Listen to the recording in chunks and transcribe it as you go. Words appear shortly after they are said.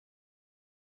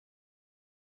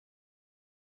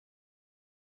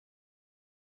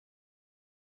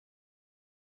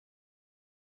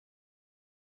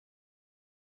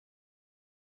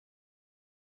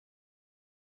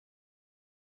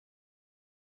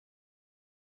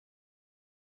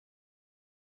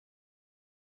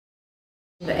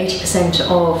80%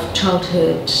 of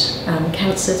childhood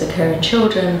cancers occur in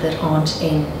children that aren't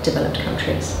in developed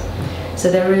countries. So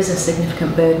there is a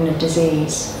significant burden of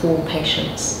disease for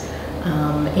patients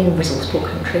in resource-poor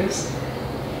countries.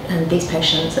 And these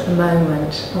patients at the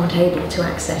moment aren't able to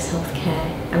access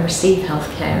healthcare and receive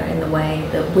healthcare in the way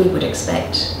that we would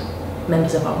expect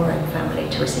members of our own family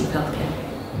to receive healthcare.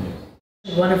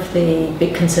 One of the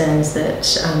big concerns that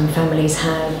families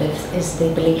have is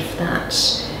the belief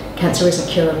that cancer isn't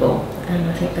curable, and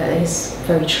I think that is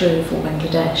very true for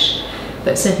Bangladesh.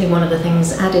 But certainly one of the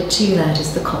things added to that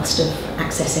is the cost of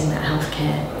accessing that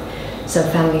healthcare. So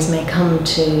families may come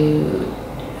to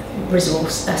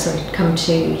come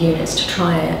to units to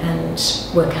try and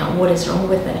work out what is wrong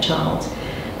with their child,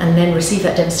 and then receive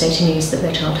that devastating news that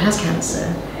their child has cancer,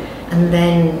 and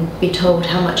then be told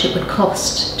how much it would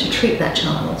cost to treat that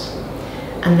child,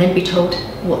 and then be told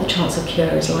what the chance of cure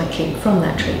is likely from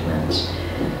that treatment.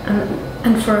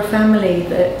 And for a family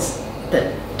that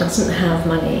doesn't have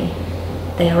money,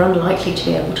 they are unlikely to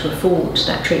be able to afford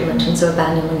that treatment, and so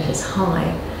abandonment is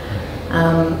high.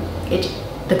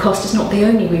 The cost is not the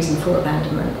only reason for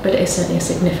abandonment, but it is certainly a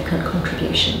significant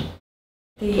contribution.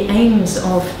 The aims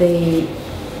of the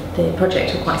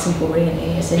project are quite simple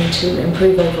really, is to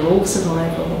improve overall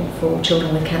survival for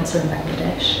children with cancer in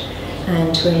Bangladesh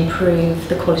and to improve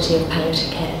the quality of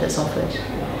palliative care that's offered.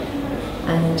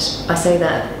 And I say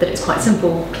that it's quite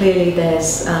simple. Clearly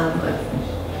there's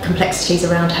complexities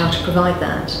around how to provide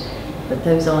that, but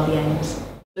those are the aims.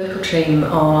 The local team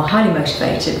are highly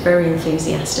motivated, very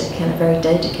enthusiastic, and a very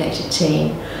dedicated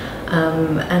team,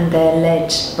 and they're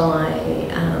led by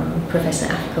Professor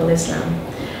Afiqul Islam.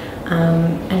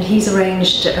 And he's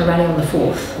arranged a rally on the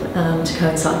 4th to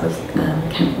coincide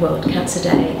with World Cancer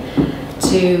Day,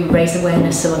 to raise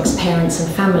awareness amongst parents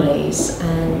and families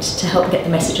and to help get the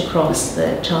message across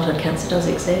that childhood cancer does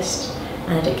exist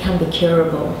and it can be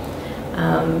curable.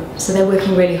 So they're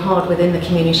working really hard within the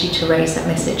community to raise that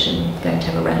message, and going to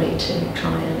have a rally to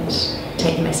try and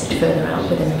take the message further out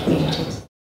within the communities.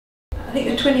 I think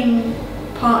the Twinning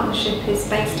partnership is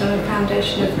based on a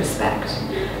foundation of respect,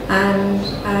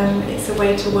 and it's a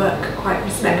way to work quite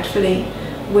respectfully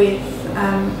with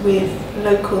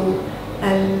local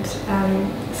and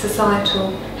societal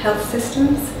health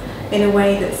systems in a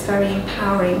way that's very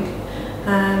empowering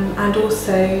and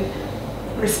also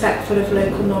respectful of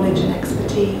local knowledge and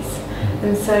expertise.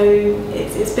 And so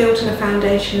it's built on a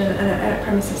foundation and a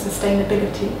premise of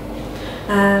sustainability.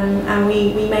 And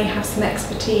we may have some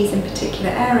expertise in particular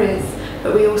areas,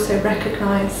 but we also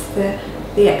recognise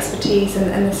the expertise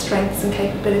and the strengths and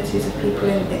capabilities of people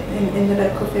in the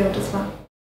local field as well.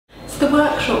 So the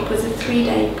workshop was a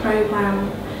 3-day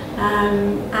programme,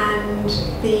 and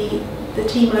the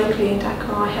team locally in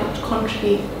Dakar helped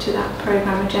contribute to that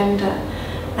programme agenda.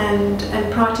 And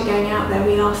prior to going out there,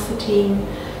 we asked the team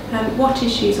what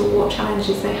issues or what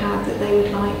challenges they had that they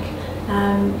would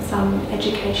like some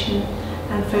education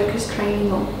and focused training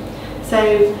on.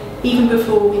 So even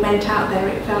before we went out there,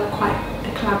 it felt quite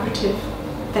a collaborative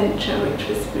venture,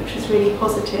 which was really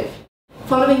positive.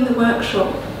 Following the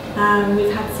workshop,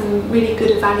 we've had some really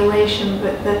good evaluation,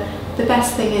 but the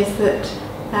best thing is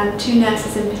that 2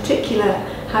 nurses in particular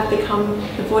have become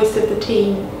the voice of the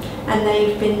team, and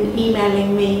they've been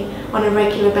emailing me on a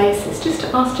regular basis just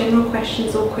to ask general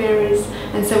questions or queries.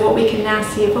 And so what we can now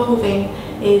see evolving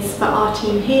is for our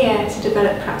team here to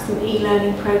develop perhaps some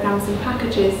e-learning programs and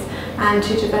packages, and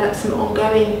to develop some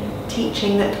ongoing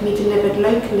teaching that can be delivered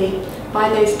locally by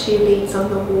those 2 leads on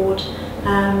the ward,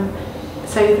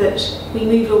 so that we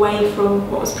move away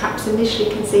from what was perhaps initially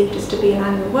conceived as to be an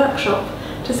annual workshop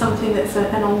to something that's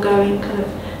an ongoing kind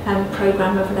of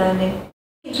programme of learning.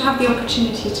 To have the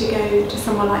opportunity to go to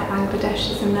somewhere like Bangladesh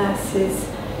as a nurse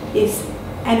is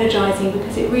energising,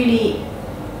 because it really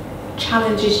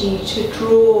challenges you to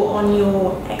draw on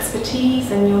your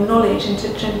expertise and your knowledge and to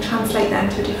translate that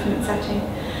into a different setting.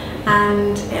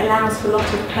 And it allows for a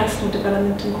lot of personal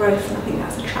development and growth, and I think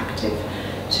that's attractive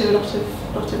to a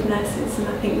lot of nurses. And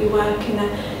I think we work in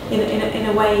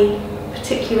a way,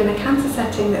 particularly in a cancer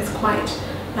setting, that's quite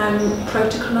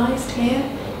protocolised here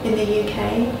in the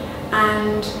UK,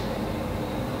 and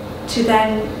to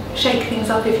then shake things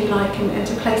up, if you like, and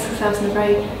to place ourselves in a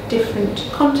very different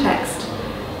context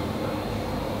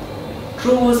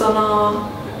draws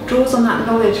on that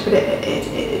knowledge, but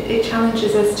it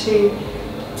challenges us to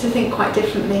think quite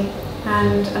differently,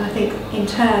 and I think in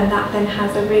turn that then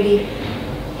has a really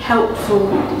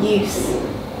helpful use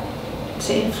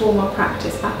to inform our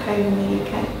practice back home in the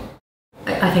UK.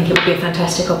 I think it would be a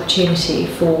fantastic opportunity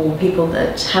for people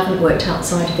that haven't worked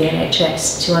outside of the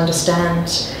NHS to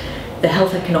understand the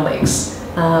health economics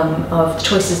of the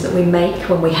choices that we make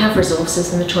when we have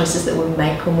resources and the choices that we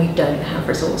make when we don't have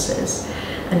resources.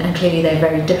 And clearly they're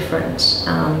very different.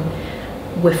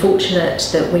 We're fortunate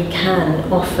that we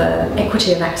can offer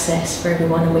equity of access for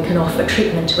everyone, and we can offer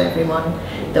treatment to everyone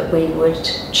that we would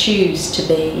choose to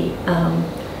be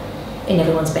in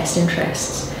everyone's best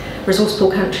interests. Resource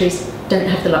poor countries don't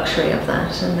have the luxury of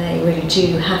that, and they really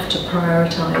do have to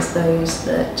prioritise those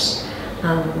that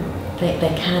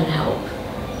they can help.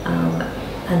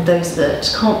 And those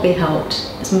that can't be helped,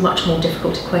 it's a much more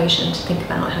difficult equation to think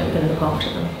about how you're going to look after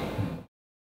them.